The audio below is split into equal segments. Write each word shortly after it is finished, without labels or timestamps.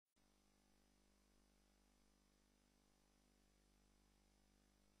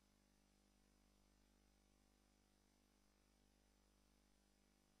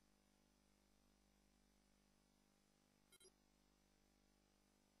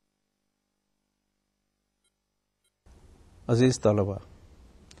अजीज तलबा,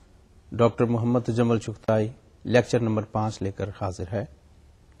 डॉक्टर मोहम्मद जमल Chughtai lecture number 5 लेकर हाजिर है।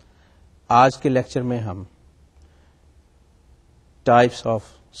 आज के लेक्चर में हम टाइप्स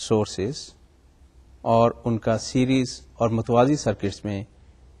ऑफ सोर्सेस और उनका सीरीज और मुतवाज़ी सर्किट्स में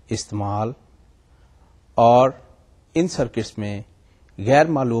इस्तेमाल और इन सर्किट्स में गैर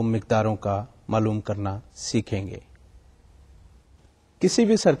मालूम मिकदारों का मालूम करना सीखेंगे। किसी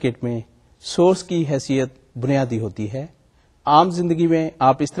भी सर्किट में सोर्स की हैसियत बुनियादी होती है। आम जिंदगी में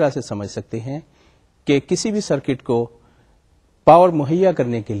आप इस तरह से समझ सकते हैं कि किसी भी सर्किट को पावर मुहैया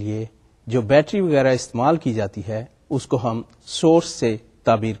करने के लिए जो बैटरी वगैरह इस्तेमाल की जाती है उसको हम सोर्स से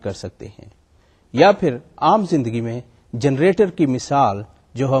ताबीर कर सकते हैं, या फिर आम जिंदगी में जनरेटर की मिसाल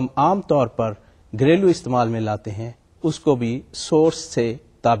जो हम आम तौर पर घरेलू इस्तेमाल में लाते हैं उसको भी सोर्स से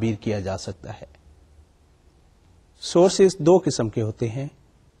ताबीर किया जा सकता है। सोर्सेस दो किस्म के होते हैं।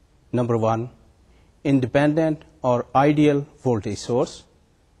 नंबर 1 इंडिपेंडेंट और ideal voltage source,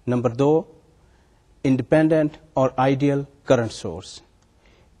 number 2 independent और आइडियल करंट सोर्स।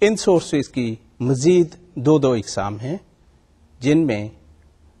 इन सोर्सेस की मजीद दो इकसाम हैं, जिनमें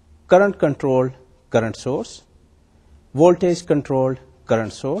current controlled current source, voltage controlled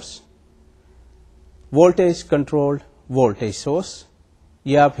current source, voltage controlled voltage source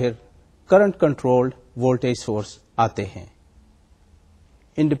या फिर करंट कंट्रोल्ड वोल्टेज सोर्स आते हैं।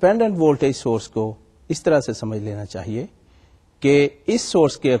 इंडिपेंडेंट वोल्टेज सोर्स को इस तरह से समझ लेना चाहिए कि इस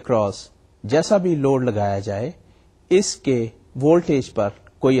सोर्स के अक्रॉस जैसा भी लोड लगाया जाए इसके वोल्टेज पर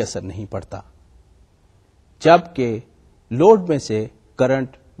कोई असर नहीं पड़ता, जबकि लोड में से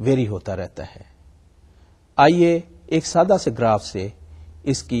करंट वेरी होता रहता है। आइए एक सादा से ग्राफ से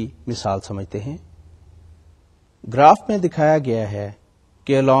इसकी मिसाल समझते हैं। ग्राफ में दिखाया गया है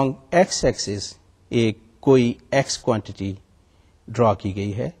कि अलोंग एक्स एक्सिस एक कोई एक्स क्वांटिटी ड्रॉ की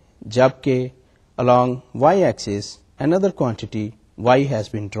गई है, जबकि along y-axis another quantity y has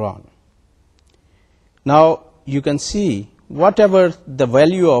been drawn. Now you can see whatever the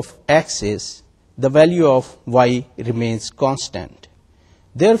value of x is, the value of y remains constant.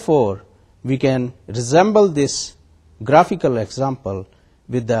 Therefore, we can resemble this graphical example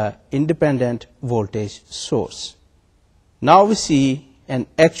with the independent voltage source. Now we see an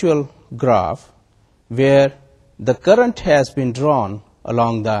actual graph where the current has been drawn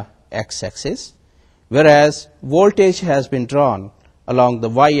along the x-axis, whereas voltage has been drawn along the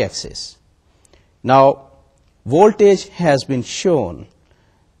y-axis. Now, voltage has been shown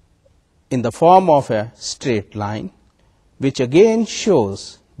in the form of a straight line, which again shows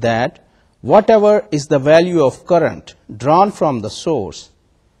that whatever is the value of current drawn from the source,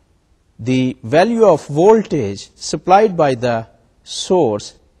 the value of voltage supplied by the source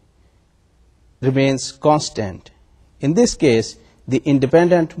remains constant. In this case, the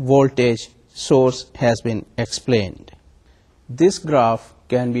independent voltage source has been explained. This graph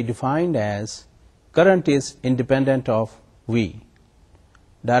can be defined as current is independent of V,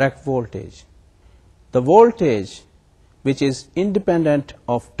 direct voltage. The voltage which is independent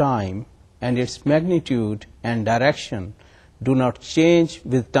of time and its magnitude and direction do not change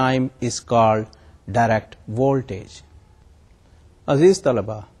with time is called direct voltage. अजीज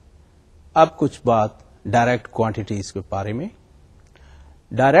तलबा, अब कुछ बात direct quantities के बारे में।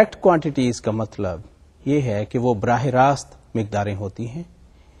 Direct quantities का मतलब ये है कि वो बराह रास्त मिकदारें होती हैं,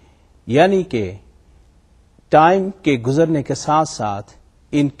 यानी कि टाइम के गुजरने के साथ साथ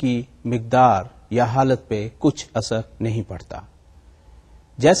इनकी मिकदार या हालत पे कुछ असर नहीं पड़ता।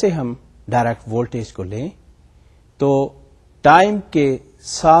 जैसे हम डायरेक्ट वोल्टेज को लें तो टाइम के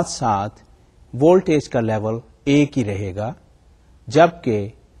साथ साथ वोल्टेज का लेवल एक ही रहेगा,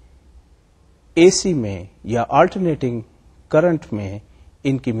 जबकि एसी में या अल्टरनेटिंग करंट में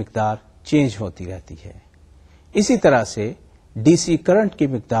इनकी मिकदार चेंज होती रहती है। इसी तरह से डीसी करंट की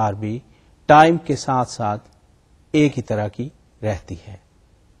मिकदार भी टाइम के साथ साथ एक ही तरह की रहती है।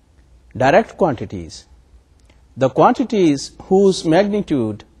 Direct quantities, the quantities whose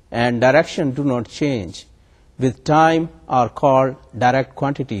magnitude and direction do not change with time are called direct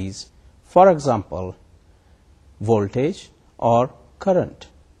quantities. For example, voltage और current.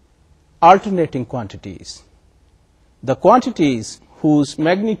 Alternating quantities, the quantities whose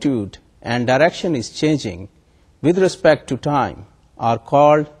magnitude and direction is changing with respect to time are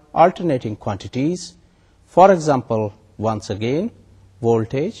called alternating quantities. For example, once again,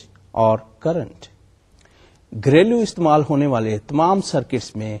 voltage or current. घरेलू इस्तेमाल होने वाले तमाम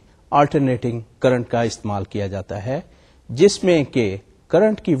circuits में alternating current का इस्तेमाल किया जाता है, जिसमें कि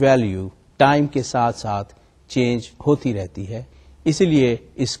करंट की वैल्यू टाइम के साथ साथ चेंज होती रहती है, इसलिए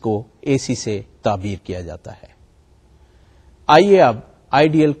इसको एसी से ताबीर किया जाता है। आइए अब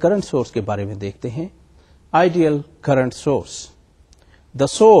आइडियल करंट सोर्स के बारे में देखते हैं। ideal current source. The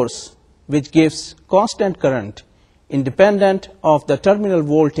source which gives constant current independent of the terminal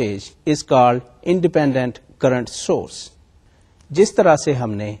voltage is called independent current source. जिस तरह से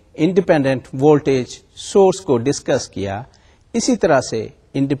हमने इंडिपेंडेंट वोल्टेज सोर्स को डिस्कस किया, इसी तरह से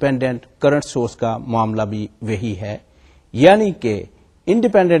इंडिपेंडेंट करंट सोर्स का मामला भी वही है, यानी कि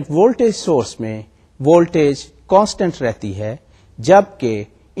इंडिपेंडेंट वोल्टेज सोर्स में वोल्टेज कांस्टेंट रहती है, जबकि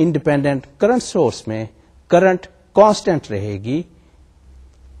इंडिपेंडेंट करंट सोर्स में करंट कांस्टेंट रहेगी.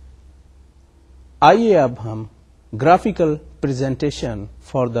 आइए अब हम graphical presentation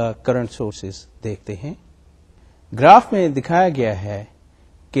for the current sources देखते हैं. ग्राफ में दिखाया गया है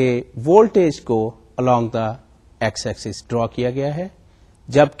कि वोल्टेज को along the x axis draw किया गया है,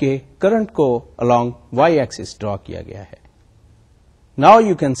 जबकि करंट को अलोंग वाई एक्सिस ड्रॉ किया गया है. Now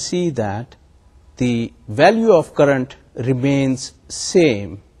you can see that the value of current remains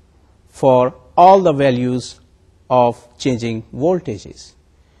same for all the values of changing voltages.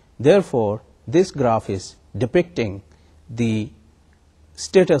 Therefore, this graph is depicting the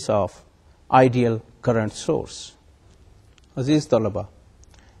status of ideal current source. अजीज तलबा,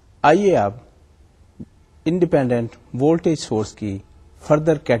 आइए अब independent voltage source की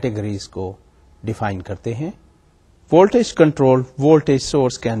further categories को define करते हैं. Voltage controlled voltage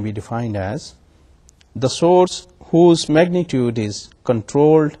source can be defined as the source whose magnitude is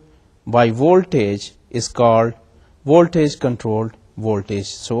controlled by voltage is called voltage controlled voltage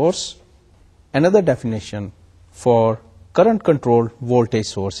source. Another definition for current controlled voltage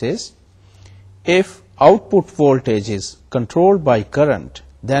source is if output voltage is controlled by current,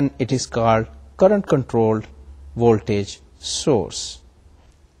 then it is called current controlled voltage source.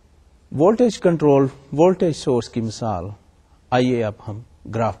 Voltage controlled voltage source की मिसाल आइए अब हम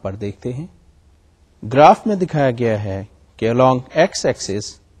graph पर देखते हैं. Graph में दिखाया गया है कि along x axis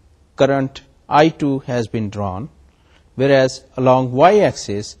current I2 has been drawn, whereas along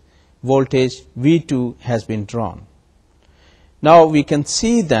y-axis voltage V2 has been drawn. Now we can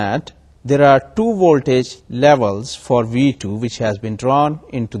see that there are two voltage levels for V2 which has been drawn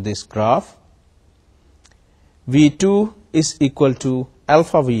into this graph. V2 is equal to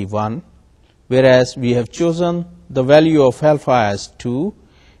alpha V1, whereas we have chosen the value of alpha as 2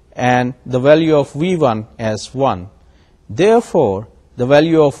 and the value of V1 as 1. Therefore, the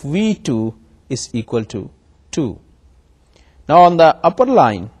value of V2 is equal to 2. Now on the upper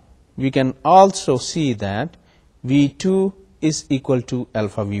line, we can also see that V2 is equal to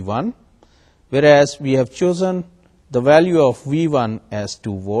alpha V1, whereas we have chosen the value of V1 as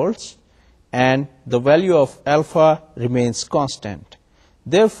 2 volts and the value of alpha remains constant.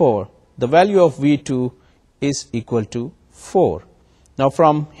 Therefore, the value of V2 is equal to 4. Now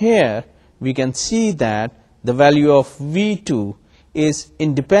from here, we can see that the value of V2 is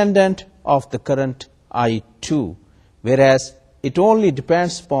independent of the current I2, whereas it only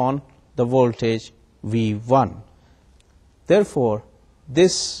depends upon the voltage V1. Therefore,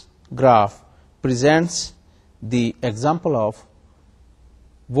 this graph presents the example of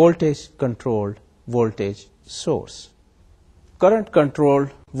voltage controlled voltage source. Current controlled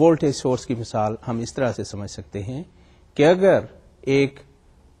voltage source की मिसाल हम इस तरह से समझ सकते हैं कि अगर एक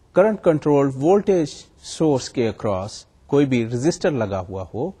करंट कंट्रोल्ड वोल्टेज सोर्स के अक्रॉस कोई भी रेजिस्टर लगा हुआ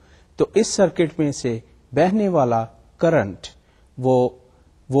हो, तो इस सर्किट में से बहने वाला करंट वो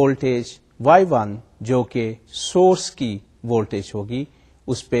वोल्टेज Y1 जो कि सोर्स की वोल्टेज होगी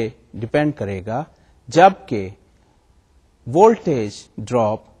उस पे डिपेंड करेगा, जबकि voltage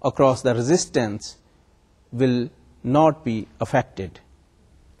drop across the resistance will not be affected.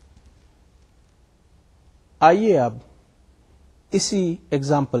 आइए अब इसी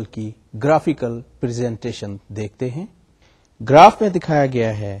एग्जाम्पल की ग्राफिकल प्रेजेंटेशन देखते हैं. ग्राफ में दिखाया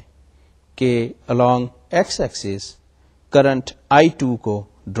गया है कि along x axis current I2 को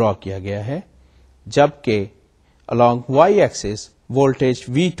ड्रॉ किया गया है, जबकि along Y axis voltage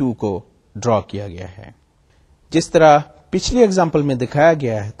V2 को ड्रॉ किया गया है. जिस तरह पिछली एग्जाम्पल में दिखाया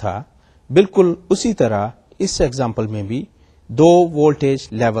गया था, बिल्कुल उसी तरह इस एग्जाम्पल में भी दो वोल्टेज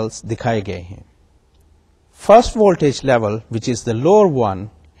लेवल्स दिखाए गए हैं. First voltage level, which is the lower one,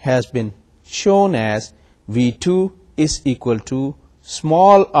 has been shown as V2 is equal to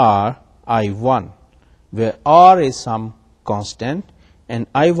small r I1, where r is some constant and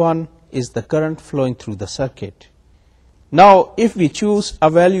I1 is the current flowing through the circuit. Now, if we choose a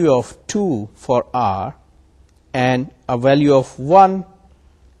value of 2 for r and a value of 1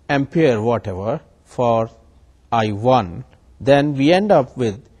 ampere whatever for I1, then we end up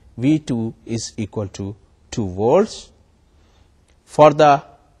with V2 is equal to 2 volts. For the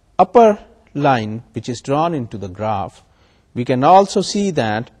upper line which is drawn into the graph, we can also see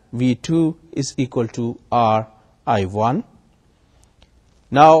that V2 is equal to R I1.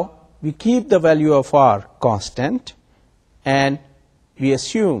 Now we keep the value of R constant and we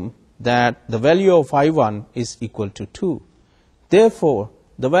assume that the value of I1 is equal to 2. Therefore,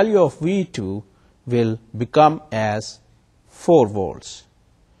 the value of V2 will become as 4 volts.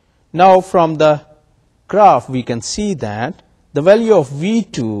 Now from the graph we can see that the value of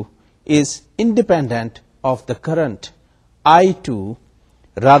V2 is independent of the current I2,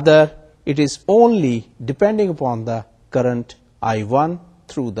 rather it is only depending upon the current I1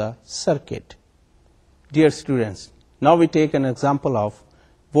 through the circuit. Dear students, now we take an example of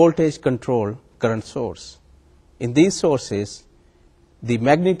voltage controlled current source. In these sources, the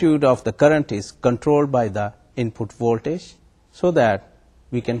magnitude of the current is controlled by the input voltage, so that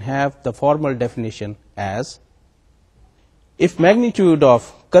we can have the formal definition as: if magnitude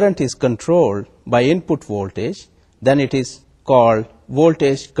of current is controlled by input voltage, then it is called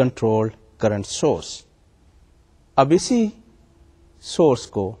voltage controlled current source. अब इसी source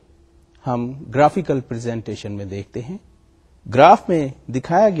को हम graphical presentation में देखते हैं. Graph में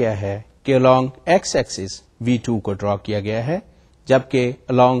दिखाया गया है कि अलोंग एक्स एक्सिस V2 को ड्रॉ किया गया है, जबकि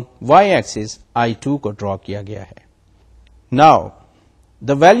अलोंग y एक्सिस I2 को ड्रॉ किया गया है. Now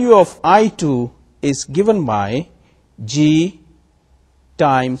the value of I2 is given by G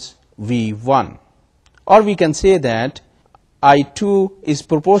times V1, or we can say that I2 is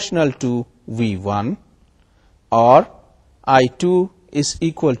proportional to V1, or I2 is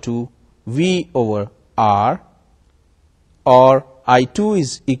equal to V over R, or I2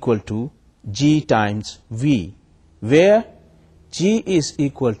 is equal to G times V, where G is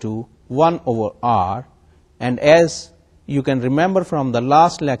equal to 1 over R, and as you can remember from the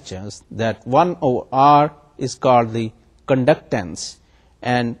last lectures that 1 over R is called the conductance,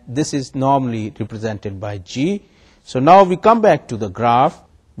 and this is normally represented by G. So now we come back to the graph.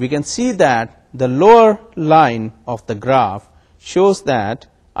 We can see that the lower line of the graph shows that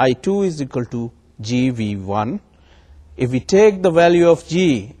I2 is equal to GV1. If we take the value of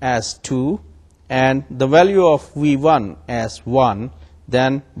G as 2 and the value of V1 as 1,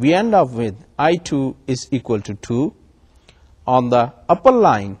 then we end up with I2 is equal to 2. On the upper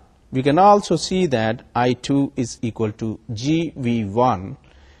line, we can also see that I2 is equal to GV1.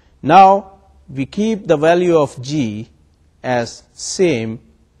 Now we keep the value of G as same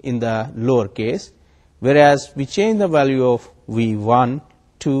in the lower case, whereas we change the value of V1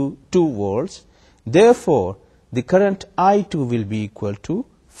 to 2 volts. Therefore, the current I2 will be equal to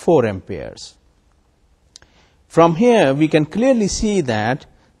 4 amperes. From here, we can clearly see that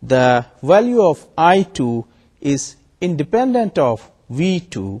the value of I2 is independent of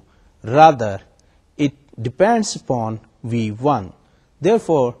V2, rather it depends upon V1.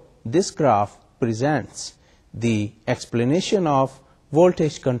 Therefore, this graph presents the explanation of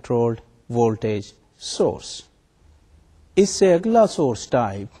voltage controlled voltage source. इससे अगला source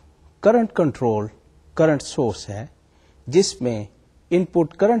type current control current source है, जिसमें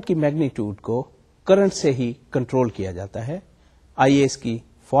input current की magnitude को current से ही control किया जाता है. आइए इसकी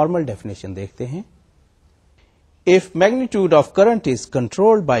फॉर्मल डेफिनेशन देखते हैं. If magnitude of current is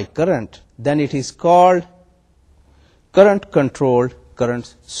controlled by current, then it is called current controlled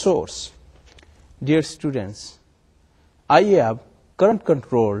current source. Dear students, आइए अब करंट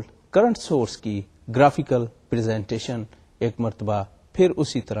कंट्रोल्ड करंट सोर्स की ग्राफिकल प्रेजेंटेशन एक मर्तबा फिर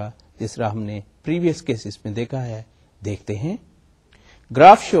उसी तरह जिस तरह हमने प्रीवियस केसेस में देखा है देखते हैं.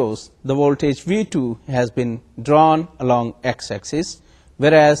 Graph shows the voltage V2 has been drawn along x-axis,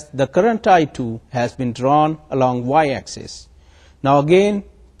 whereas the current I2 has been drawn along y-axis. Now again,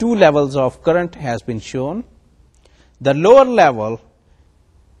 two levels of current has been shown. The lower level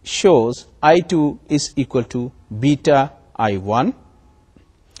shows I2 is equal to beta I1.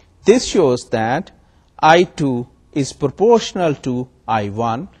 This shows that I2 is proportional to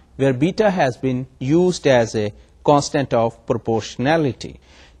I1, where beta has been used as a constant of proportionality.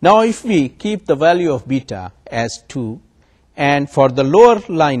 Now if we keep the value of beta as 2, and for the lower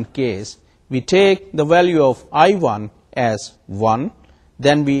line case we take the value of I1 as 1,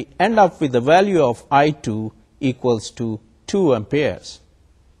 then we end up with the value of I2 equals to 2 amperes.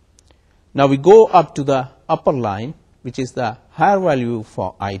 Now we go up to the upper line, which is the higher value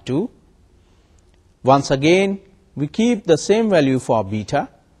for I2. Once again, we keep the same value for beta,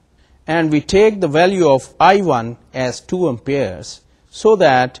 and we take the value of I1 as 2 amperes, so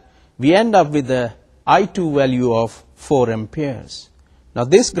that we end up with the I2 value of 4 amperes. Now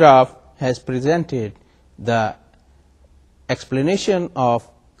this graph has presented the explanation of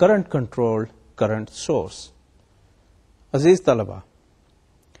current controlled current source. अजीज तलबा,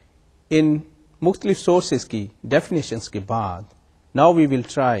 इन मुख्तलिफ sources की definitions के बाद Now we will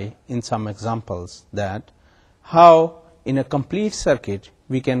try in some examples that how in a complete circuit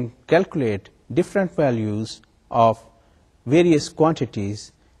we can calculate different values of various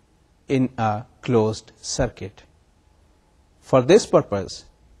quantities in a closed circuit. For this purpose,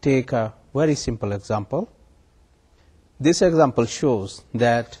 take a very simple example. This example shows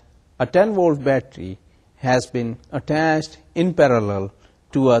that a 10-volt battery has been attached in parallel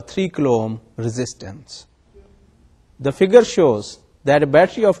to a 3 kilo ohm resistance. The figure shows that a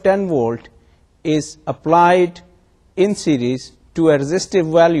battery of 10 volt is applied in series to a resistive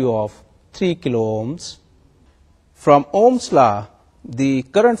value of 3 kilo ohms. From Ohm's law, the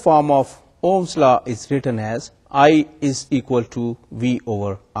current form of Ohm's law is written as I is equal to V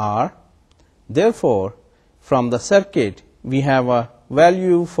over R. Therefore, from the circuit, we have a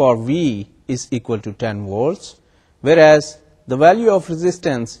value for V is equal to 10 volts, whereas the value of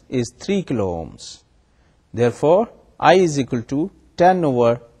resistance is 3 kilo ohms. Therefore, I is equal to 10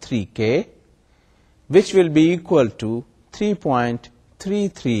 over 3K, which will be equal to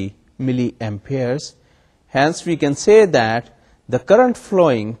 3.33 milliamperes. Hence, we can say that the current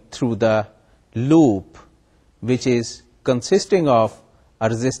flowing through the loop, which is consisting of a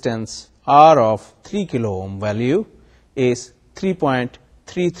resistance R of 3 kilo ohm value, is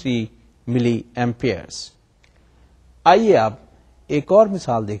 3.33 milliamperes. आइए अब एक और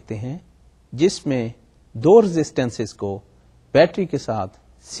मिसाल देखते हैं जिसमें दो resistances को बैटरी के साथ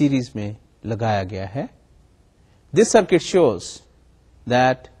सीरीज में लगाया गया है. This circuit shows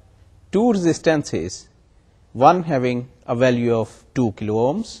that two resistances, one having a value of 2 kilo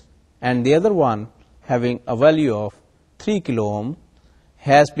ohms and the other one having a value of 3 kilo ohm,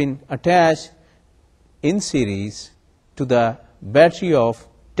 has been attached in series to the battery of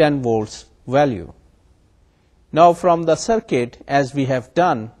 10 volts value. Now, from the circuit, as we have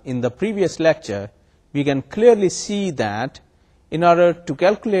done in the previous lecture, we can clearly see that in order to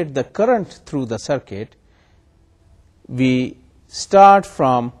calculate the current through the circuit, we start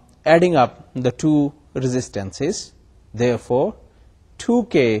from adding up the two resistances. Therefore,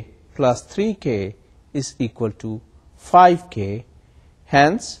 2K plus 3K is equal to 5K.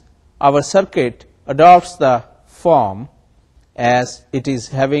 Hence, our circuit adopts the form as it is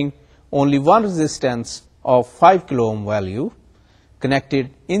having only one resistance of 5 kilo ohm value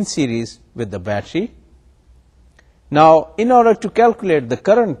connected in series with the battery. Now, in order to calculate the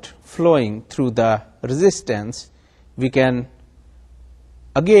current flowing through the resistance, we can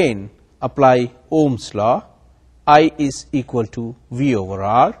again apply Ohm's law. I is equal to V over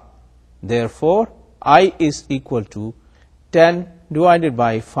R. Therefore, I is equal to 10 divided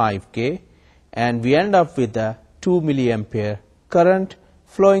by 5K, and we end up with the 2 milliampere current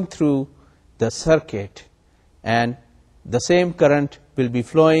flowing through the circuit, and the same current will be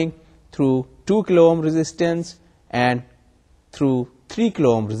flowing through 2 kilo ohm resistance and through 3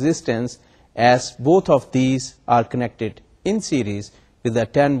 kilo ohm resistance, as both of these are connected in series with a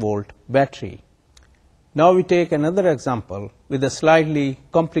 10 volt battery. Now we take another example with a slightly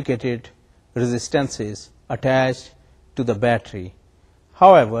complicated resistances attached to the battery.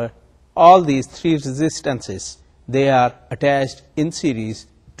 However, all these three resistances, they are attached in series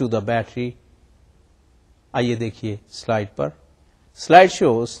to the battery. आइए देखिए slide पर. Slide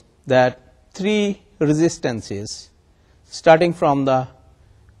shows that three resistances starting from the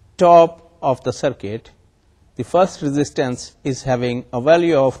top of the circuit. The first resistance is having a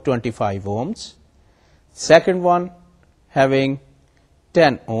value of 25 ohms, second one having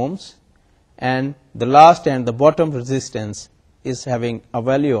 10 ohms, and the last and the bottom resistance is having a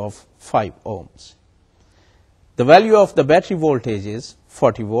value of 5 ohms. The value of the battery voltage is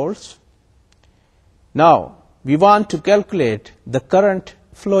 40 volts. Now, we want to calculate the current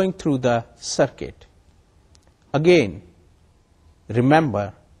flowing through the circuit. Again,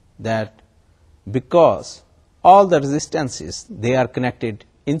 remember that because all the resistances, they are connected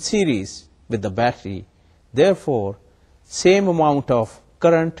in series with the battery, therefore, same amount of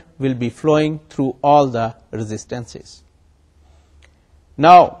current will be flowing through all the resistances.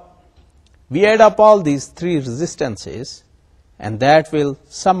 Now, we add up all these three resistances, and that will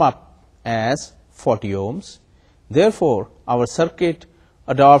sum up as 40 ohms. Therefore, our circuit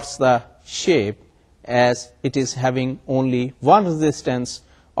adopts the shape as it is having only one resistance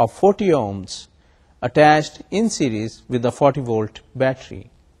of 40 ohms attached in series with the 40 volt battery.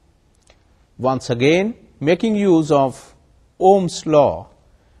 Once again, making use of Ohm's law,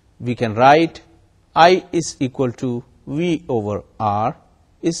 we can write I is equal to V over R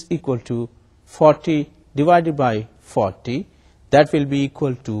is equal to 40 divided by 40. That will be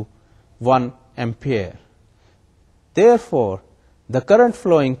equal to 1 ampere. Therefore, the current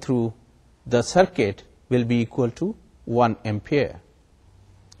flowing through the circuit will be equal to 1 ampere.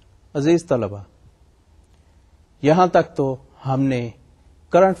 अजीज तलबा, यहां तक तो हमने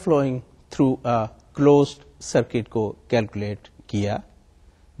current flowing through a closed circuit को calculate किया,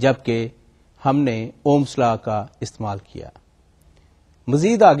 जबकि हमने Ohm's law का इस्तेमाल किया।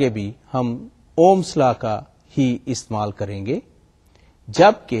 मजीद आगे भी हम ओम्स लॉ का ही इस्तेमाल करेंगे,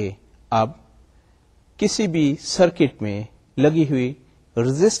 जबकि अब किसी भी सर्किट में लगी हुई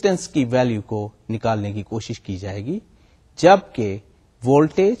रेजिस्टेंस की वैल्यू को निकालने की कोशिश की जाएगी, जबकि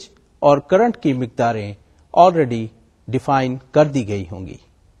वोल्टेज और करंट की मिकदारें ऑलरेडी डिफाइन कर दी गई होंगी।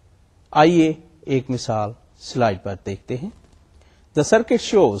 आइए एक मिसाल स्लाइड पर देखते हैं। The circuit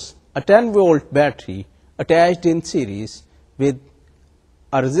shows a 10 volt battery attached in series with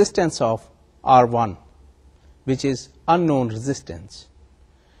a resistance of R1, which is unknown resistance.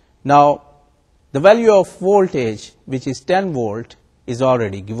 Now, the value of voltage, which is 10 volt, is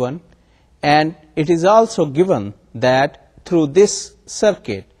already given, and it is also given that through this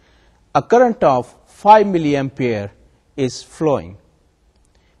circuit, a current of 5 milliampere is flowing.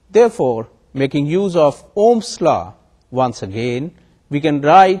 Therefore, making use of Ohm's law, once again, we can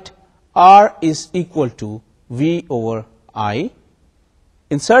write R is equal to V over I.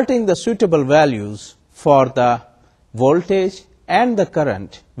 Inserting the suitable values for the voltage and the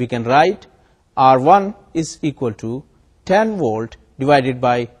current, we can write R1 is equal to 10 volt divided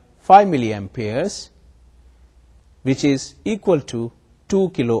by 5 milliamperes, which is equal to 2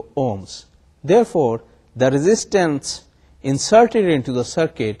 kilo ohms. Therefore, the resistance inserted into the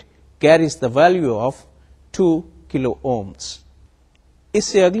circuit carries the value of 2 kilo ohms.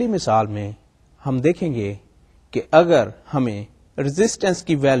 इससे अगली मिसाल में हम देखेंगे कि अगर हमें resistance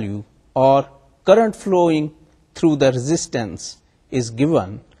की वैल्यू और current flowing through the resistance is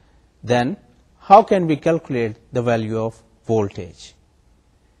given, then how can we calculate the value of voltage.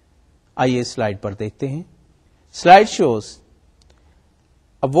 आइए स्लाइड पर देखते हैं। Slide shows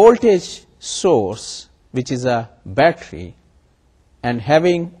a voltage source which is a battery and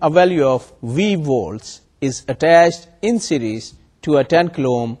having a value of V volts is attached in series to a 10 kilo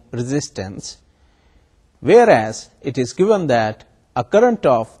ohm resistance, whereas it is given that a current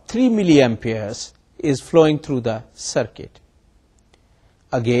of 3 milliamperes is flowing through the circuit.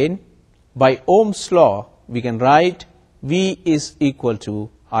 Again, by Ohm's law, we can write V is equal to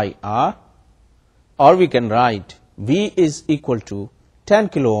IR, or we can write V is equal to 10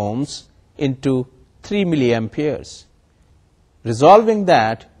 kilo ohms into 3 milliamperes. Resolving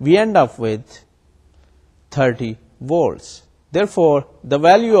that, we end up with 30 volts. Therefore, the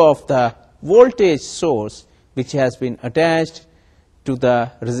value of the voltage source which has been attached to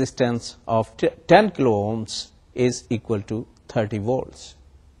the resistance of 10 kilo ohms is equal to 30 volts.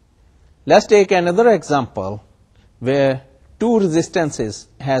 Let's take another example where two resistances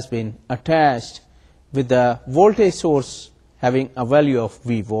has been attached with the voltage source having a value of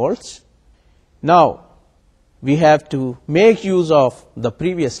V volts. Now, we have to make use of the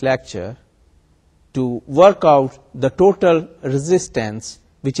previous lecture to work out the total resistance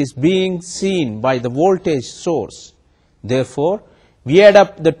which is being seen by the voltage source. Therefore, we add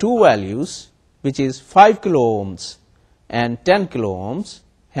up the two values, which is 5 kilo ohms and 10 kilo ohms.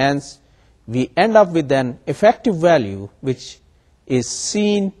 Hence, we end up with an effective value which is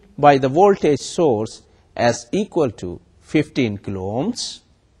seen by the voltage source as equal to 15 kilo ohms.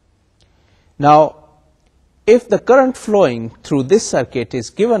 Now, if the current flowing through this circuit is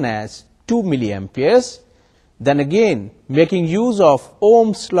given as 2 milliamperes, then again, making use of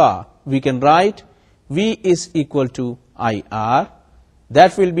Ohm's law, we can write V is equal to IR.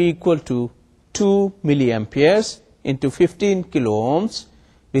 That will be equal to 2 milliamperes into 15 kilo ohms,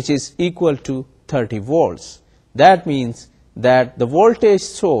 which is equal to 30 volts. That means that the voltage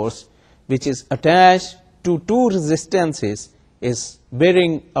source which is attached to two resistances is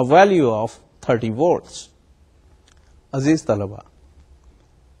bearing a value of 30 volts. अजीज तलबा,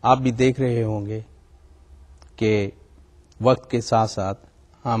 आप भी देख रहे होंगे कि वक्त के साथ साथ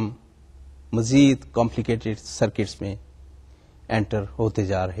हम मज़ीद कॉम्प्लिकेटेड सर्किट्स में एंटर होते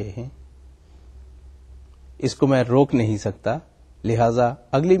जा रहे हैं। इसको मैं रोक नहीं सकता, लिहाजा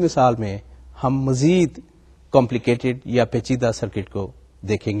अगली मिसाल में हम मज़ीद कॉम्प्लिकेटेड या पेचीदा सर्किट को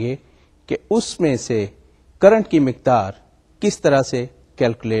देखेंगे कि उसमें से करंट की मिकदार किस तरह से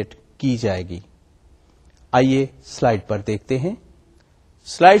कैलकुलेट की जाएगी। आइए स्लाइड पर देखते हैं।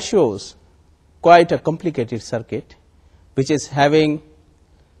 Slide shows quite a complicated circuit which is having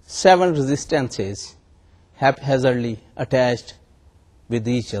 7 resistances haphazardly attached with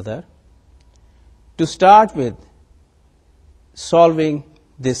each other. To start with solving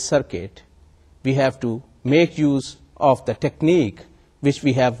this circuit, we have to make use of the technique which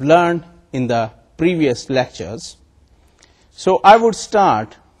we have learned in the previous lectures. So I would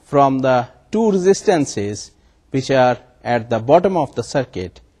start from the two resistances which are at the bottom of the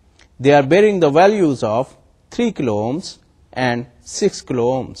circuit. They are bearing the values of 3 kilo ohms and 6 kilo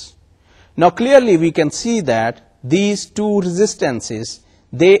ohms. Now clearly we can see that these two resistances,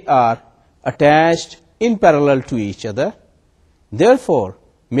 they are attached in parallel to each other. Therefore,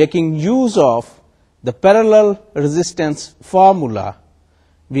 making use of the parallel resistance formula,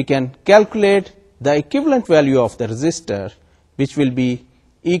 we can calculate the equivalent value of the resistor, which will be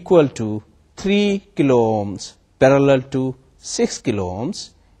equal to 3 kilo ohms parallel to 6 kilo ohms.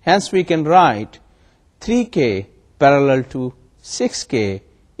 Hence we can write 3K parallel to 6K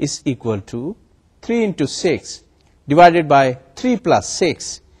is equal to 3 into 6 divided by 3 plus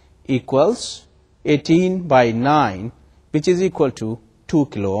 6 equals 18 by 9, which is equal to 2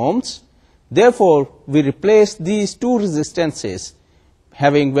 kilo ohms. Therefore, we replace these two resistances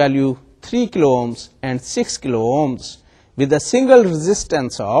having value 3 kilo ohms and 6 kilo ohms with a single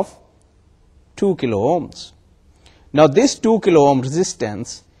resistance of 2 kilo ohms. Now this 2 kilo ohm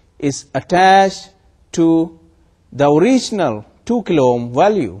resistance is attached to the original 2 kilo ohm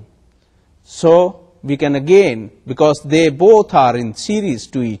value. So we can again, because they both are in series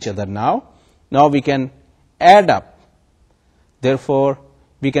to each other now we can add up. Therefore,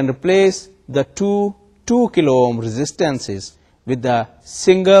 we can replace the two 2 kilo ohm resistances with the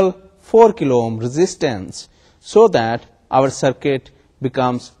single 4 kilo ohm resistance so that our circuit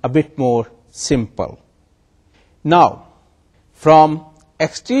becomes a bit more simple. Now, from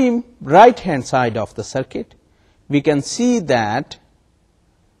extreme right hand side of the circuit, we can see that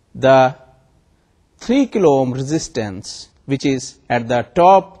the 3 kilo ohm resistance, which is at the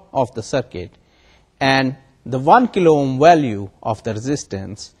top of the circuit, and the 1 kilo ohm value of the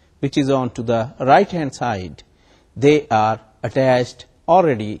resistance, which is on to the right hand side, they are attached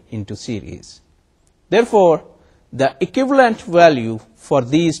already into series. Therefore, the equivalent value for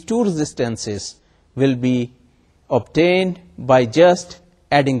these two resistances will be obtained by just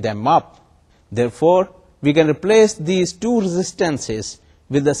adding them up. Therefore, we can replace these two resistances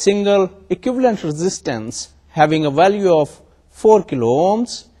with a single equivalent resistance having a value of 4 kilo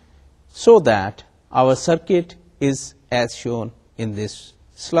ohms so that our circuit is as shown in this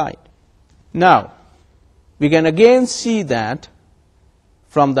slide. Now, we can again see that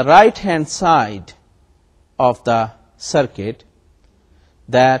from the right hand side of the circuit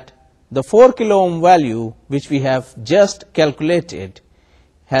that the 4 kilo ohm value which we have just calculated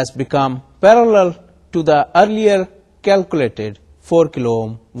has become parallel to the earlier calculated 4 kilo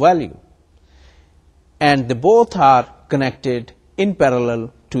ohm value, and they both are connected in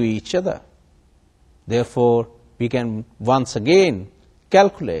parallel to each other. Therefore, we can once again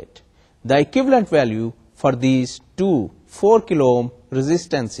calculate the equivalent value for these two 4 kilo ohm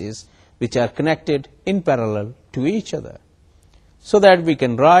resistances which are connected in parallel to each other, so that we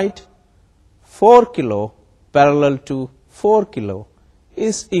can write 4 kilo parallel to 4 kilo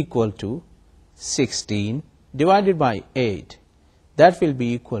is equal to 16 divided by 8. That will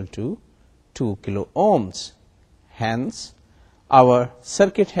be equal to 2 kilo ohms. Hence, our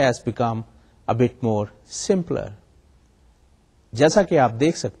circuit has become a bit more simpler. जैसा कि आप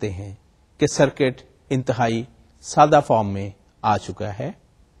देख सकते हैं कि circuit इंतहाई सादा form में आ चुका है,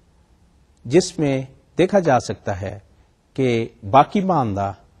 जिसमें देखा जा सकता है कि बाकी मानदा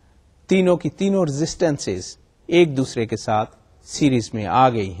तीनों की तीनों रेजिस्टेंसेस एक दूसरे के साथ सीरीज में आ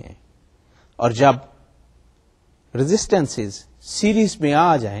गई हैं, और जब रेजिस्टेंसेस सीरीज में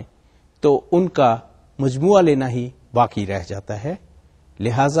आ जाएं तो उनका मजमुआ लेना ही बाकी रह जाता है.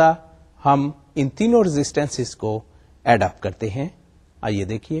 लिहाजा हम इन तीनों रेजिस्टेंसेस को एड अप करते हैं. आइए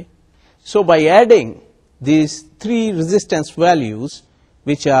देखिए. So by adding these three resistance values,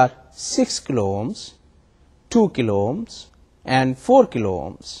 which are 6 kilo ohms, 2 kilo ohms and 4 kilo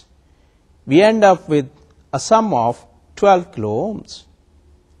ohms, we end up with a sum of 12 kilo ohms.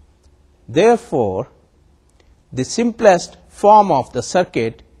 Therefore, the simplest form of the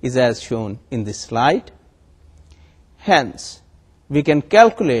circuit is as shown in this slide. Hence, we can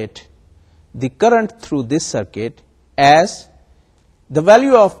calculate the current through this circuit as the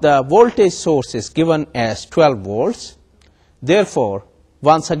value of the voltage source is given as 12 volts. Therefore,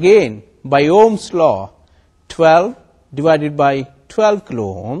 once again by Ohm's law, 12 divided by 12 kilo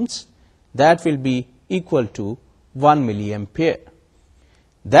ohms, that will be equal to 1 milliampere.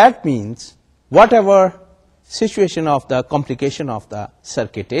 That means whatever situation of the complication of the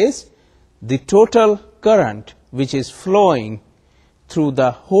circuit is, the total current which is flowing through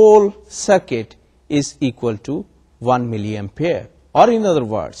the whole circuit is equal to 1 milliampere. Or in other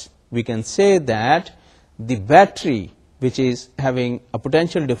words, we can say that the battery which is having a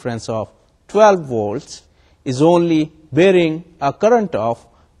potential difference of 12 volts is only bearing a current of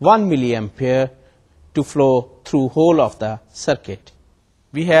 1 milliampere to flow through whole of the circuit.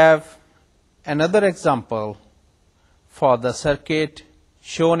 We have another example for the circuit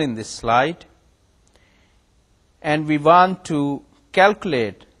shown in this slide, and we want to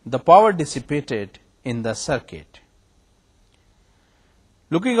calculate the power dissipated in the circuit.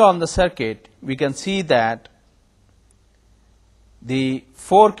 Looking on the circuit, we can see that the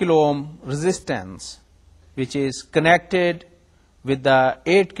 4 kilo ohm resistance, which is connected with the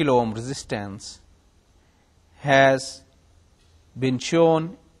 8 kilo ohm resistance, has been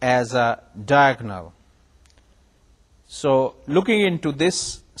shown as a diagonal. So looking into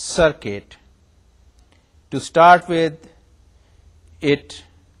this circuit, to start with, it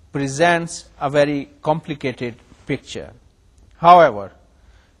presents a very complicated picture. However,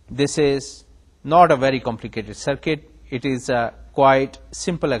 this is not a very complicated circuit. It is a quite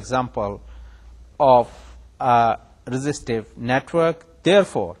simple example of a resistive network.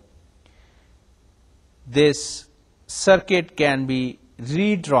 Therefore, this circuit can be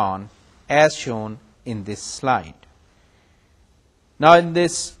redrawn as shown in this slide. Now, in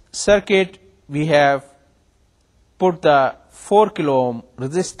this circuit, we have put the 4 kilo ohm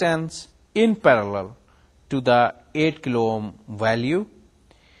resistance in parallel to the 8 kilo ohm value,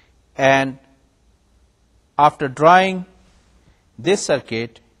 and after drawing this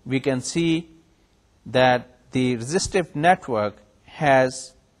circuit, we can see that the resistive network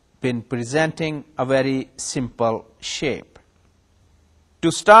has been presenting a very simple shape.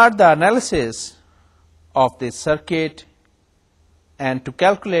 To start the analysis of this circuit and to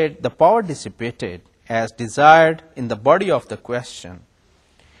calculate the power dissipated as desired in the body of the question,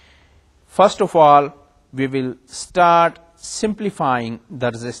 first of all, we will start simplifying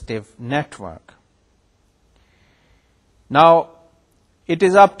the resistive network. Now, it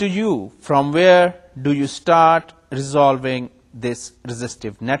is up to you from where do you start resolving this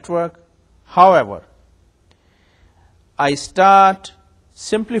resistive network. However, I start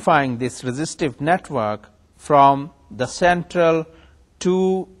simplifying this resistive network from the central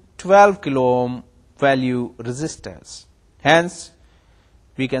to 12 kilo ohm value resistors. Hence,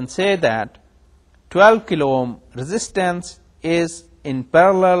 we can say that 12 kilo ohm resistance is in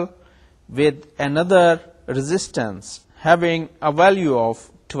parallel with another resistance having a value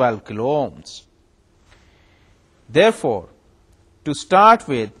of 12 kilo ohms. Therefore, to start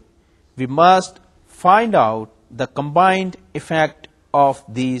with, we must find out the combined effect of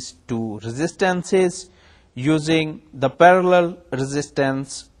these two resistances using the parallel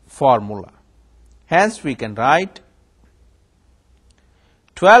resistance formula. Hence, we can write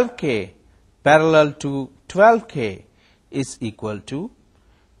 12K parallel to 12K is equal to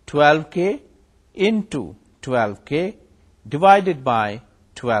 12K into 12K divided by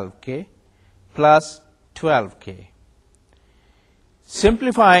 12K plus 12K.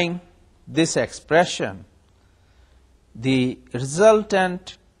 Simplifying this expression, the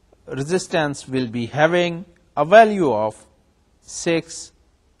resultant resistance will be having a value of 6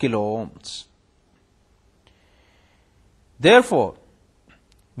 kilo ohms. Therefore,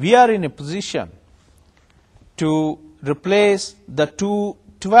 we are in a position to replace the two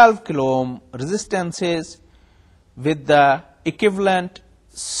 12 kilo ohm resistances with the equivalent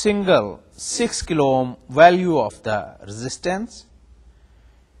single 6 kilo ohm value of the resistance.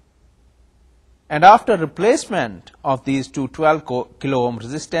 And after replacement of these two 12 kilo ohm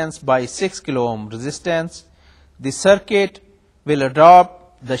resistance by 6 kilo ohm resistance, the circuit will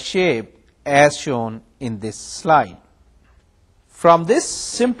adopt the shape as shown in this slide. From this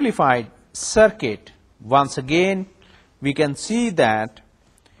simplified circuit, once again, we can see that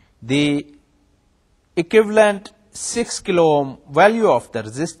the equivalent 6 kilo ohm value of the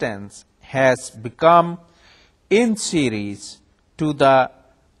resistance has become in series to the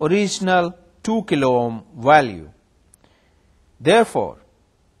original 2 kilo ohm value. Therefore,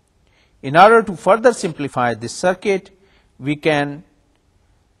 in order to further simplify this circuit, we can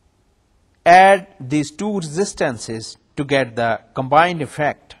add these two resistances to get the combined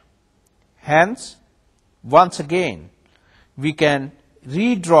effect. Hence, once again, we can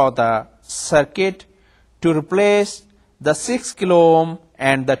redraw the circuit to replace the 6 kilo ohm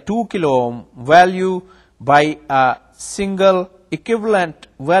and the 2 kilo ohm value by a single equivalent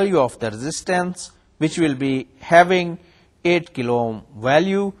value of the resistance, which will be having 8 kilo ohm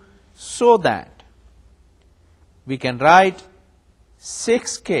value, so that we can write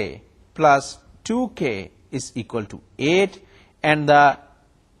 6K plus 2K is equal to 8, and the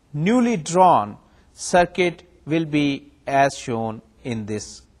newly drawn circuit will be as shown in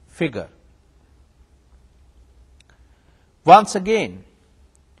this figure. Once again,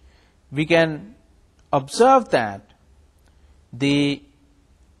 we can observe that the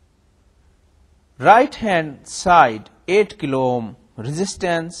right hand side 8 kilo ohm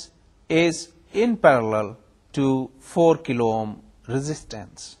resistance is in parallel to 4 kilo ohm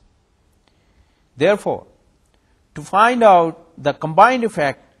resistance. Therefore, to find out the combined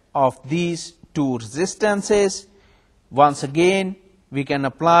effect of these two resistances, once again we can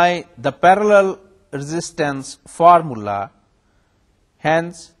apply the parallel resistance formula.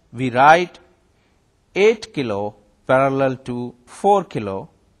 Hence, we write 8 kilo parallel to 4 kilo,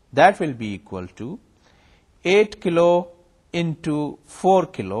 that will be equal to 8 kilo into 4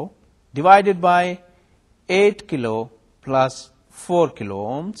 kilo divided by 8 kilo plus 4 kilo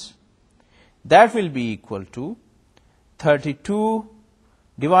ohms, that will be equal to 32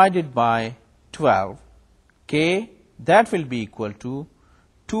 divided by 12 K, that will be equal to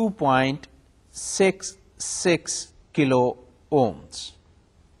 2.66 kilo ohms.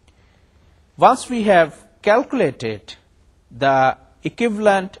 Once we have calculated the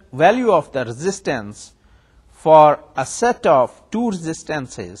equivalent value of the resistance for a set of two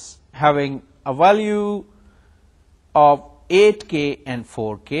resistances having a value of 8K and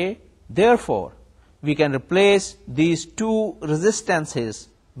 4K, therefore, we can replace these two resistances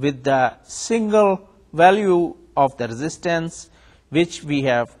with the single value of the resistance which we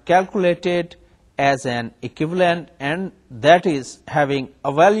have calculated as an equivalent, and that is having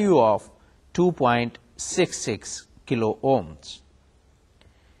a value of 2.66 kilo ohms.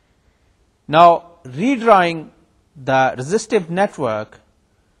 Now, redrawing the resistive network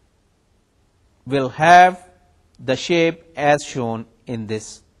will have the shape as shown in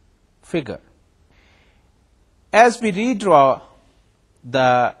this figure. As we redraw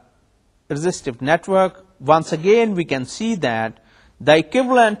the resistive network, once again we can see that the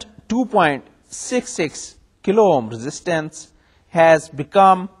equivalent 2.66 kilo ohm resistance has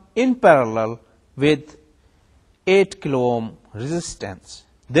become in parallel with 8 kilo ohm resistance.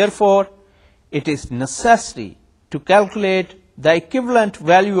 Therefore, it is necessary to calculate the equivalent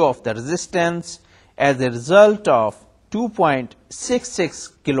value of the resistance as a result of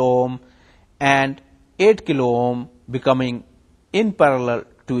 2.66 kilo ohm and 8 kilo ohm becoming in parallel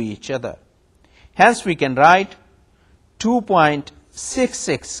to each other. Hence, we can write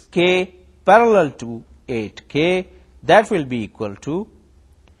 2.66 K parallel to 8K, that will be equal to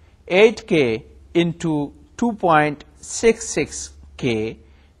 8K into 2.66 K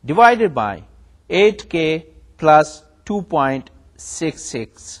divided by 8K plus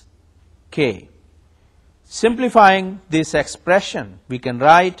 2.66 K. Simplifying this expression, we can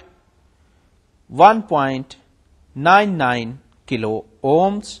write 1.99 kilo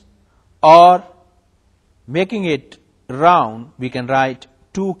ohms, or making it round, we can write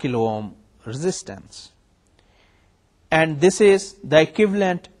 2 kilo ohm resistance. And this is the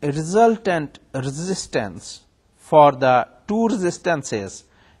equivalent resultant resistance for the two resistances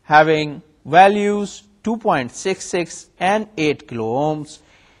having values 2.66 and 8 kilo ohms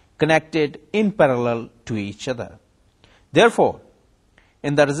connected in parallel to each other. Therefore,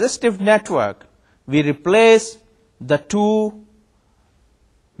 in the resistive network, we replace the two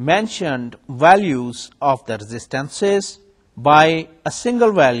mentioned values of the resistances by a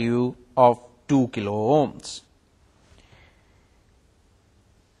single value of 2 kilo ohms.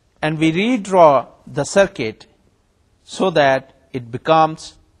 And we redraw the circuit so that it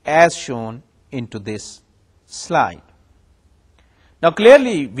becomes as shown into this slide. Now,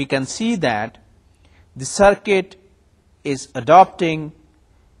 clearly we can see that the circuit is adopting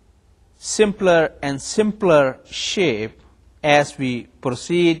simpler and simpler shape as we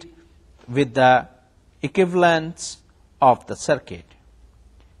proceed with the equivalence of the circuit.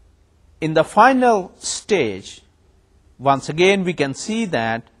 In the final stage, once again we can see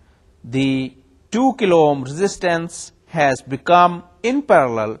that the 2 kilo ohm resistance has become in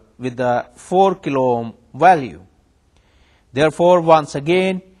parallel with the 4 kilo ohm value. Therefore, once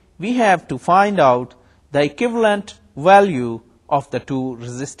again we have to find out the equivalent value of the two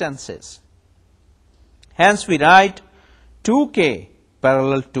resistances. Hence, we write 2K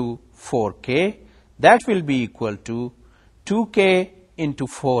parallel to 4K, that will be equal to 2K into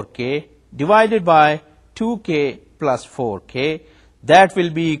 4K divided by 2K plus 4K, that will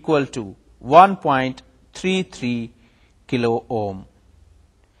be equal to 1.33 kilo ohm.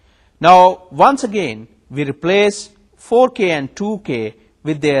 Now, once again we replace 4K and 2K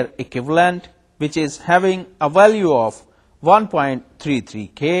with their equivalent, which is having a value of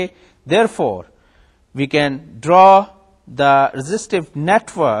 1.33K. Therefore, we can draw the resistive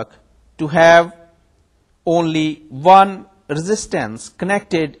network to have only one resistance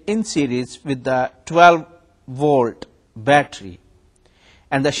connected in series with the 12-volt battery.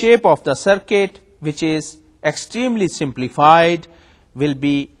 And the shape of the circuit, which is extremely simplified, will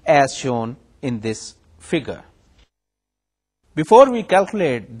be as shown in this figure. Before we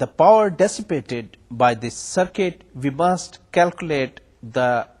calculate the power dissipated by this circuit, we must calculate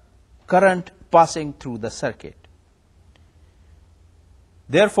the current passing through the circuit.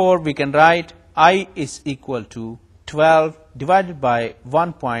 Therefore, we can write I is equal to 12 divided by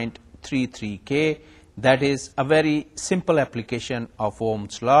 1.33K. That is a very simple application of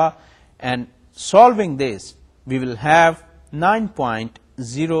Ohm's law, and solving this, we will have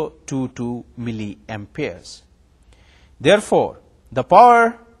 9.022 milliamperes. Therefore, the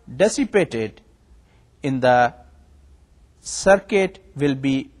power dissipated in the circuit will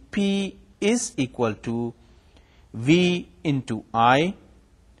be P is equal to V into I.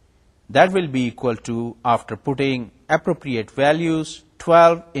 That will be equal to, after putting appropriate values,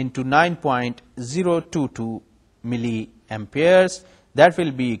 12 into 9.022 milliamperes. That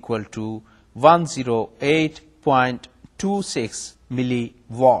will be equal to 108.26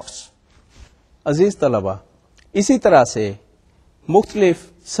 milliwatts. अजीज तलबा, इसी तरह से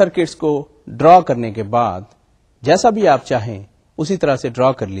मुख्तलिफ circuits को draw करने के बाद जैसा भी आप चाहें उसी तरह से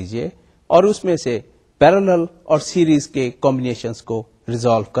ड्रॉ कर लीजिए और उसमें से पैरेलल और सीरीज के कॉम्बिनेशंस को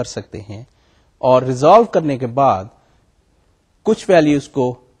रिजॉल्व कर सकते हैं, और रिजॉल्व करने के बाद कुछ वैल्यूज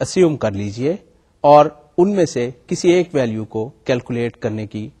को अस्यूम कर लीजिए और उनमें से किसी एक वैल्यू को कैलकुलेट करने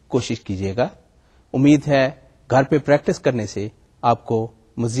की कोशिश कीजिएगा। उम्मीद है घर पे प्रैक्टिस करने से आपको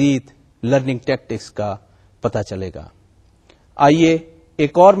मजीद लर्निंग टैक्टिक्स का पता चलेगा। आइए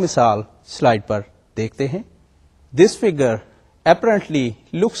एक और मिसाल स्लाइड पर देखते हैं। This figure apparently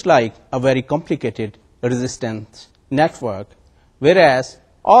looks like a very complicated resistance network, whereas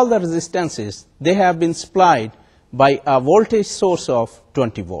all the resistances, they have been supplied by a voltage source of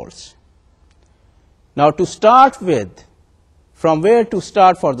 20 volts. Now, to start with, from where to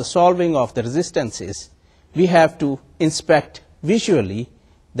start for the solving of the resistances, we have to inspect visually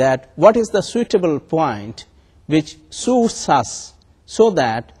that what is the suitable point which suits us so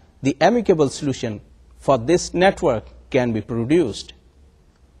that the amicable solution for this network can be produced.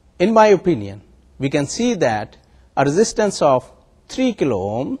 In my opinion, we can see that a resistance of 3 kilo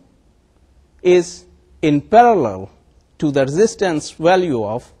ohm is in parallel to the resistance value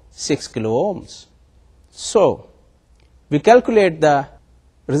of 6 kilo ohms. So, we calculate the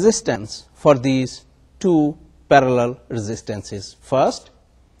resistance for these two parallel resistances first.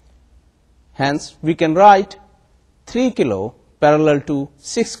 Hence, we can write 3 kilo parallel to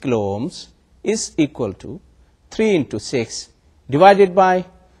 6 kilo ohms is equal to 3 into 6 divided by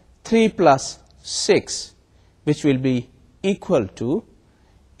 3 plus 6, which will be equal to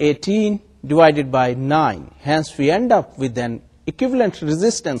 18 divided by 9. Hence, we end up with an equivalent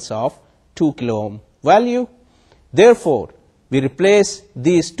resistance of 2 kilo ohm value. Therefore, we replace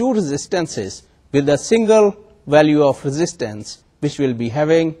these two resistances with a single value of resistance, which will be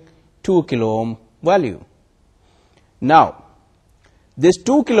having 2 kilo ohm value. Now, this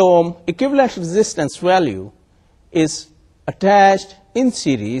 2 kilo ohm equivalent resistance value is attached in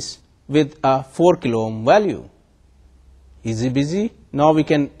series with a 4 kilo ohm value. Easy busy. Now we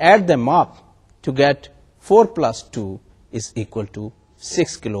can add them up to get 4 plus 2 is equal to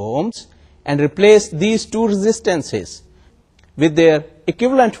 6 kilo ohms and replace these two resistances with their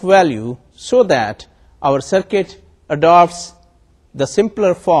equivalent value so that our circuit adopts the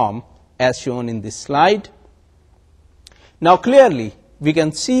simpler form as shown in this slide. Now clearly we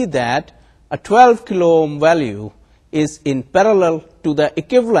can see that a 12 kilo ohm value is in parallel to the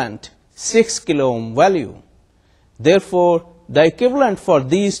equivalent 6 kilo ohm value. Therefore, the equivalent for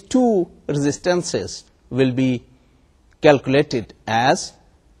these two resistances will be calculated as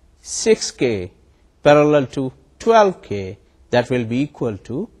 6K parallel to 12K. That will be equal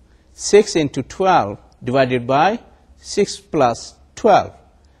to 6 into 12 divided by 6 plus 12.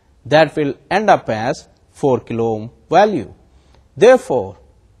 That will end up as 4 kilo ohm value. Therefore,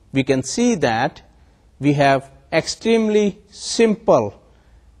 we can see that we have extremely simple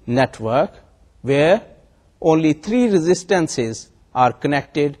network where only 3 resistances are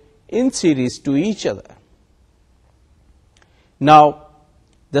connected in series to each other. Now,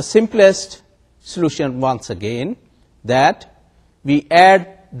 the simplest solution once again, that we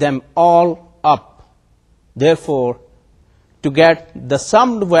add them all up. Therefore, to get the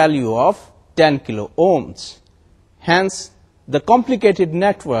summed value of 10 kilo ohms. Hence, the complicated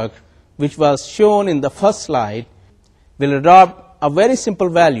network which was shown in the first slide will adopt a very simple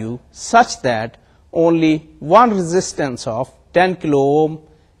value such that only one resistance of 10 kilo ohm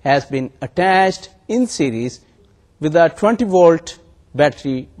has been attached in series with a 20 volt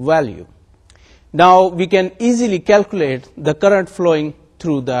battery value. Now we can easily calculate the current flowing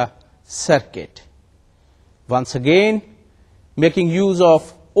through the circuit. Once again, making use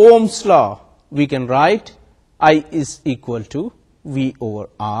of Ohm's law we can write I is equal to V over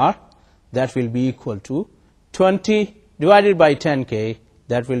R. That will be equal to 20 divided by 10K.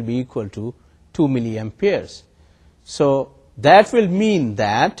 That will be equal to 2 milliamperes. So that will mean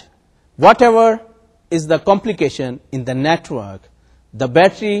that whatever is the complication in the network, the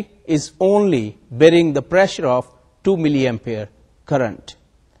battery is only bearing the pressure of 2 milliampere current.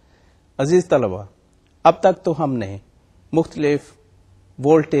 अजीज तलबा, अब तक तो हमने मुख्तलिफ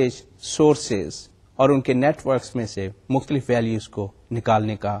voltage sources और उनके networks में से मुख्तलिफ वैल्यूज को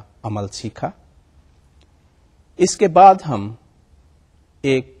निकालने का अमल सीखा. इसके बाद हम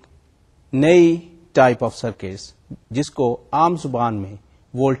एक नई टाइप ऑफ सर्किट्स, जिसको आम जुबान में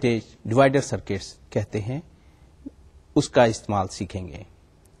वोल्टेज डिवाइडर सर्किट्स कहते हैं, उसका इस्तेमाल सीखेंगे.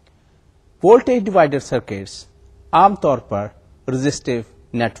 वोल्टेज डिवाइडर सर्किट्स आमतौर पर रेजिस्टिव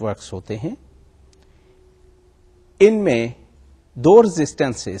नेटवर्क्स होते हैं. इनमें दो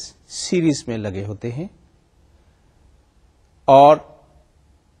रेजिस्टेंसेस सीरीज में लगे होते हैं और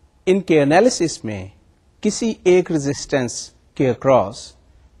इनके एनालिसिस में किसी एक रेजिस्टेंस के अक्रॉस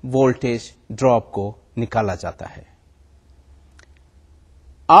वोल्टेज ड्रॉप को निकाला जाता है.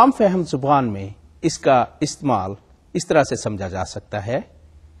 आम फहम जुबान में इसका इस्तेमाल इस तरह से समझा जा सकता है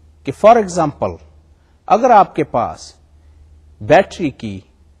कि फॉर एग्जाम्पल, अगर आपके पास बैटरी की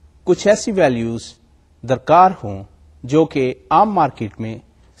कुछ ऐसी वैल्यूज दरकार हों जो कि आम मार्केट में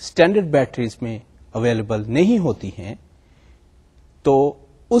स्टैंडर्ड बैटरीज में अवेलेबल नहीं होती हैं, तो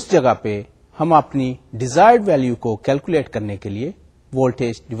उस जगह पे हम अपनी डिजायर्ड वैल्यू को कैलकुलेट करने के लिए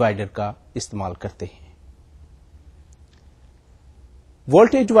वोल्टेज डिवाइडर का इस्तेमाल करते हैं.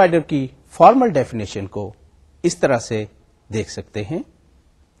 वोल्टेज डिवाइडर की फॉर्मल डेफिनेशन को इस तरह से देख सकते हैं.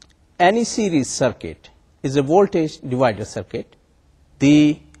 Any series circuit is a voltage divider circuit.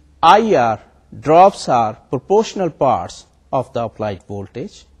 The IR drops are proportional parts of the applied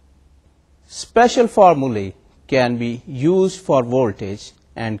voltage. Special formulae can be used for voltage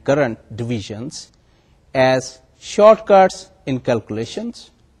and current divisions as shortcuts in calculations.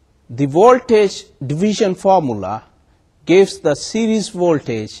 The voltage division formula gives the series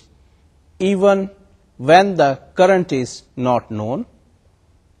voltage even when the current is not known.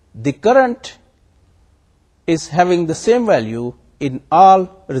 The current is having the same value in all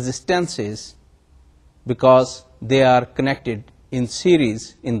resistances because they are connected in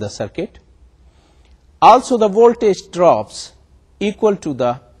series in the circuit. Also, the voltage drops equal to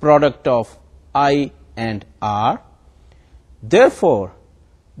the product of I and R. Therefore,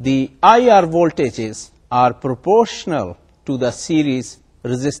 the IR voltages are proportional to the series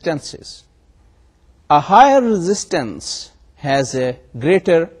resistances. A higher resistance has a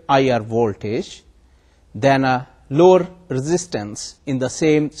greater IR voltage than a lower resistance in the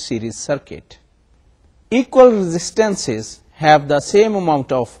same series circuit. Equal resistances have the same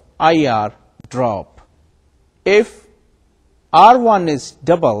amount of IR drop. If R1 is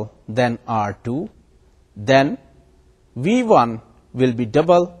double than R2, then V1 will be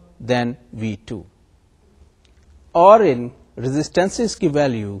double than V2. और इन resistances की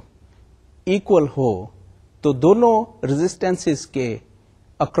value equal हो तो दोनों resistances के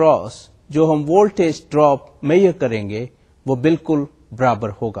across जो हम voltage drop major करेंगे वो बिल्कुल बराबर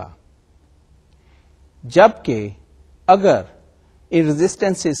होगा. जबकि अगर इन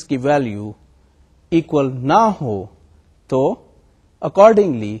रेजिस्टेंसेस की वैल्यू इक्वल ना हो तो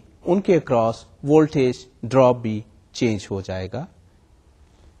अकॉर्डिंगली उनके अक्रॉस वोल्टेज ड्रॉप भी चेंज हो जाएगा.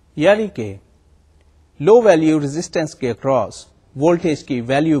 यानी कि लो वैल्यू रेजिस्टेंस के अक्रॉस वोल्टेज की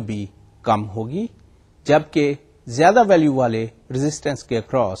वैल्यू भी कम होगी, जबकि ज्यादा वैल्यू वाले रेजिस्टेंस के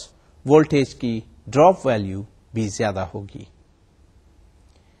अक्रॉस वोल्टेज की ड्रॉप वैल्यू भी ज्यादा होगी.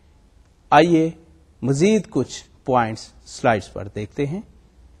 आइए मजीद कुछ पॉइंट्स स्लाइड्स पर देखते हैं.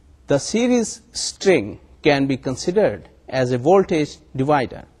 The series string can be considered as a voltage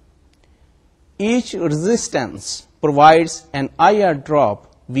divider. Each resistance provides N IR drop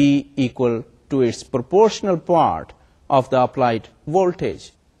V equal to its proportional part of the applied voltage.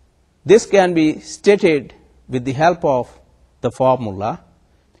 This can be stated with the help of the formula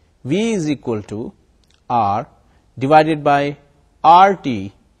V is equal to R divided by RT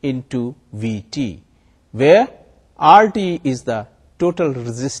into VT, where RT is the total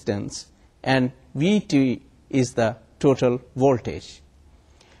resistance and VT is the total voltage.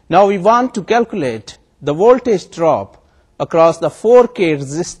 Now we want to calculate the voltage drop across the 4K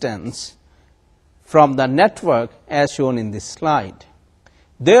resistance from the network as shown in this slide.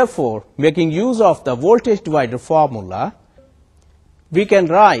 Therefore, making use of the voltage divider formula, we can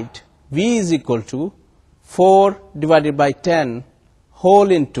write V is equal to 4 divided by 10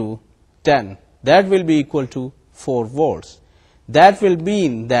 whole into 10. That will be equal to 4 volts. That will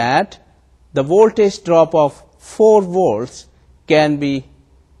mean that the voltage drop of 4 volts can be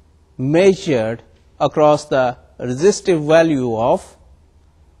measured across the resistive value of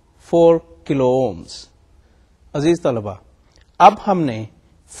 4 kilo ohms. अजीज तलबा, अब हमने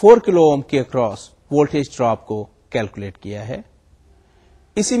 4 kilo ohm के across voltage drop को calculate किया है.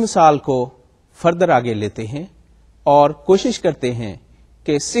 इसी मिसाल को फर्दर आगे लेते हैं और कोशिश करते हैं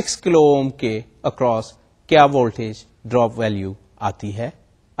कि 6 किलो ओम के अक्रॉस क्या वोल्टेज ड्रॉप वैल्यू आती है.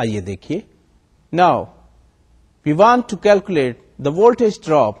 आइए देखिए. Now we want to calculate the voltage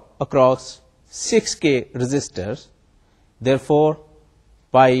drop across 6K resistors. Therefore,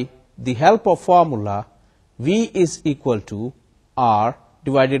 by the help of formula, V is equal to R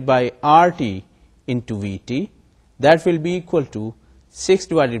divided by RT into VT. That will be equal to 6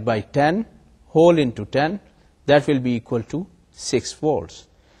 divided by 10 whole into 10. That will be equal to 6 volts.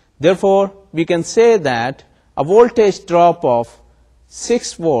 Therefore, we can say that a voltage drop of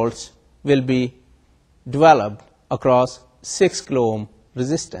 6 volts will be developed across 6 kilo ohm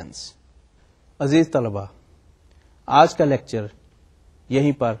resistance. अजीज तलबा, आज का lecture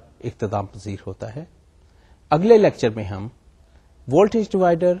यहीं पर इख्तिताम पजीर होता है. अगले lecture में हम वोल्टेज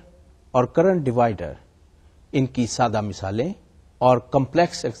डिवाइडर और करंट डिवाइडर, इनकी सादा मिसालें और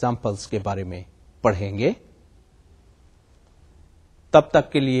कॉम्प्लेक्स एग्जाम्पल्स के बारे में पढ़ेंगे. तब तक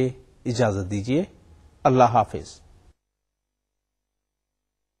के लिए इजाजत दीजिए. अल्लाह हाफिज.